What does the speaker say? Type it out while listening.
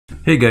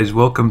Hey guys,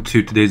 welcome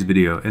to today's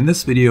video. In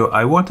this video,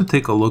 I want to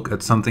take a look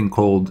at something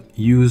called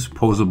use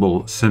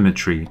posable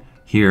symmetry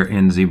here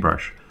in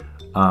ZBrush.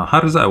 How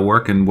does that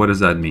work and what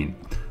does that mean?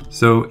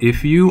 So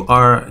if you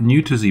are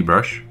new to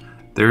ZBrush,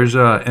 there's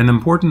an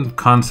important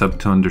concept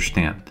to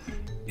understand.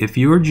 If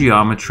your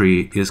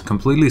geometry is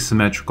completely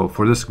symmetrical,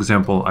 for this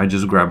example, I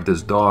just grabbed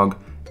this dog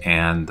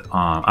and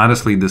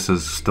honestly, this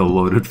is still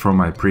loaded from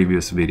my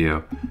previous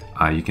video.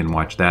 You can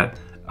watch that.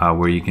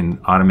 Where you can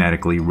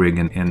automatically rig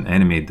and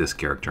animate this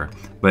character.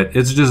 But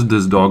it's just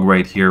this dog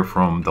right here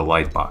from the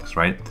Lightbox,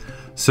 right?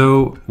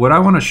 So what I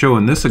want to show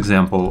in this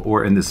example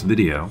or in this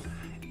video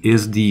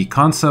is the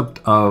concept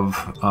of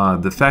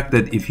the fact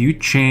that if you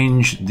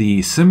change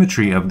the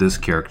symmetry of this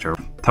character,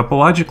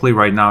 topologically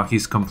right now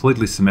he's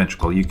completely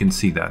symmetrical. You can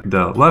see that.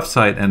 The left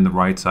side and the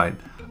right side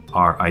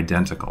are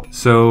identical.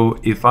 So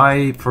if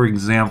I, for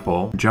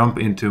example, jump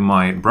into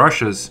my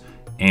brushes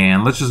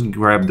and let's just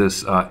grab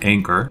this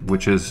anchor,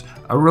 which is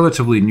a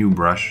relatively new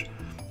brush.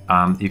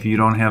 If you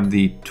don't have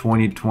the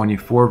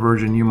 2024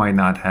 version, you might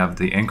not have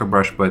the anchor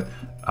brush, but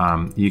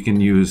you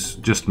can use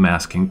just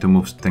masking to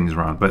move things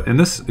around. But in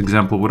this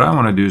example, what I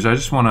want to do is I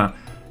just want to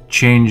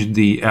change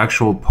the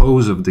actual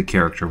pose of the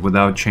character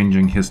without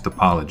changing his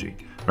topology,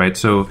 right?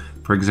 So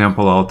for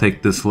example, I'll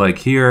take this leg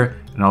here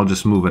and I'll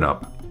just move it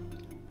up.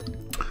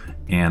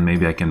 And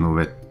maybe I can move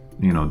it,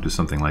 you know, do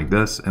something like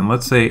this. And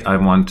let's say I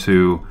want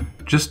to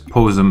just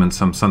pose them in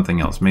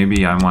something else.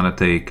 Maybe I want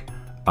to take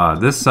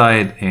this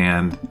side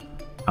and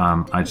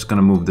I'm just going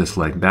to move this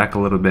leg back a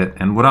little bit.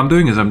 And what I'm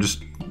doing is I'm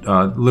just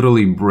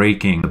literally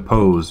breaking the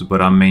pose,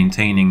 but I'm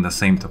maintaining the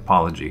same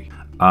topology.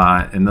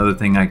 Another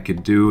thing I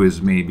could do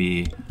is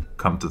maybe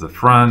come to the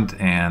front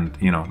and,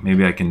 you know,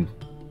 maybe I can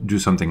do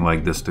something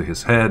like this to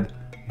his head,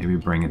 maybe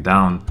bring it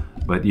down,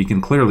 but you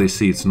can clearly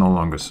see it's no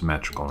longer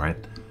symmetrical, right?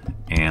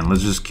 And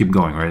let's just keep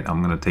going, right?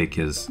 I'm going to take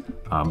his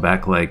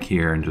back leg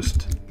here and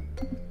just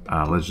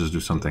let's just do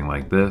something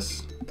like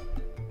this,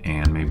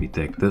 and maybe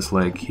take this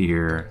leg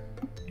here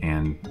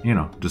and, you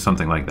know, do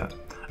something like that.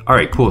 All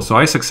right, cool. So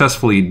I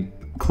successfully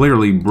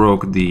clearly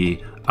broke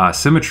the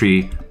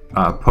symmetry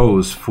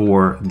pose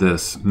for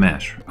this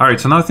mesh. All right,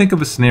 so now think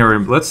of a scenario.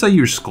 Let's say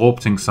you're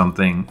sculpting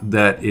something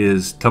that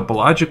is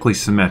topologically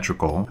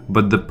symmetrical,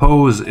 but the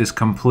pose is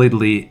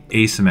completely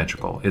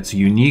asymmetrical. It's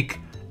unique.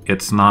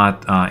 It's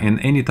not in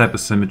any type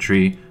of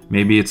symmetry.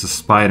 Maybe it's a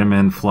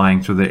Spider-Man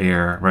flying through the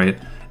air, right?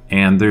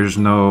 And there's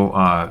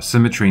no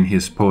symmetry in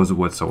his pose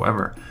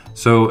whatsoever.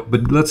 So,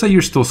 but let's say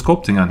you're still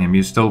sculpting on him.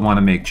 You still want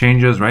to make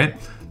changes, right?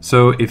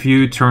 So if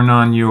you turn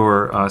on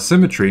your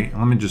symmetry,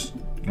 let me just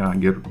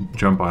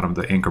jump out of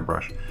the anchor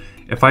brush.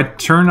 If I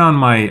turn on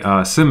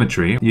my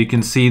symmetry, you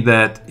can see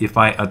that if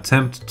I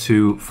attempt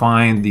to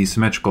find the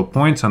symmetrical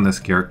points on this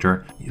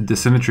character, the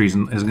symmetry is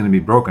going to be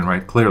broken,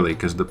 right? Clearly,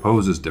 because the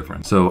pose is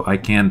different. So I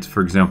can't,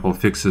 for example,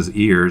 fix his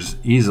ears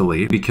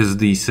easily because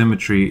the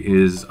symmetry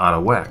is out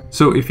of whack.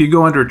 So if you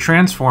go under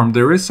transform,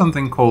 there is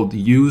something called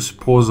use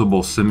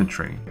posable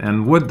symmetry.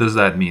 And what does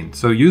that mean?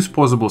 So use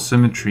posable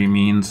symmetry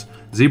means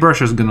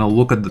ZBrush is going to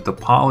look at the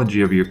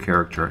topology of your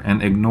character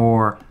and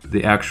ignore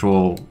the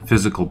actual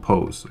physical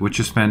pose,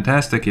 which is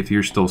fantastic if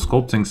you're still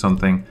sculpting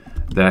something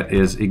that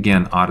is,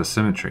 again, out of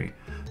symmetry.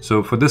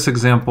 So for this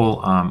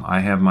example, I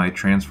have my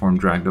transform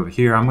dragged over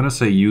here. I'm going to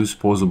say use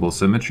posable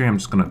symmetry. I'm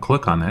just going to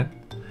click on it.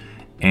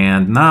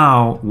 And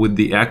now with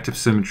the active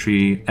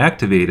symmetry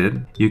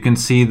activated, you can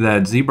see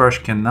that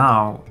ZBrush can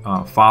now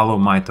follow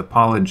my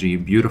topology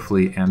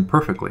beautifully and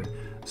perfectly.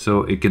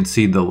 So it can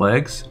see the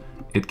legs.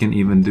 It can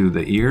even do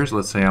the ears.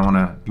 Let's say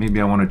maybe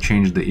I want to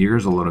change the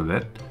ears a little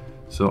bit.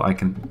 So I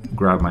can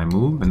grab my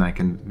move and I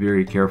can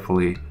very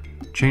carefully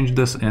change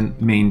this and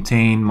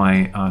maintain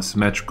my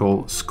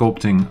symmetrical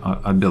sculpting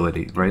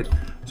ability, right?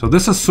 So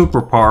this is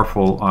super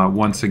powerful,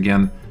 once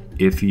again,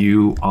 if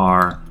you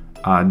are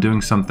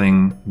doing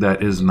something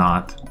that is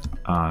not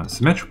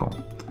symmetrical.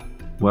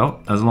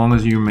 Well, as long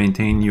as you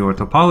maintain your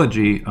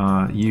topology,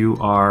 you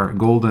are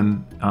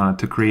golden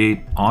to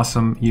create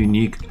awesome,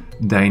 unique,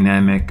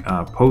 dynamic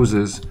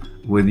poses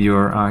with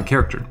your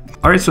character.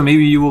 All right, so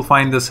maybe you will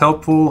find this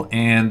helpful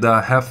and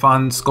have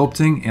fun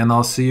sculpting, and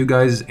I'll see you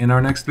guys in our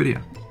next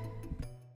video.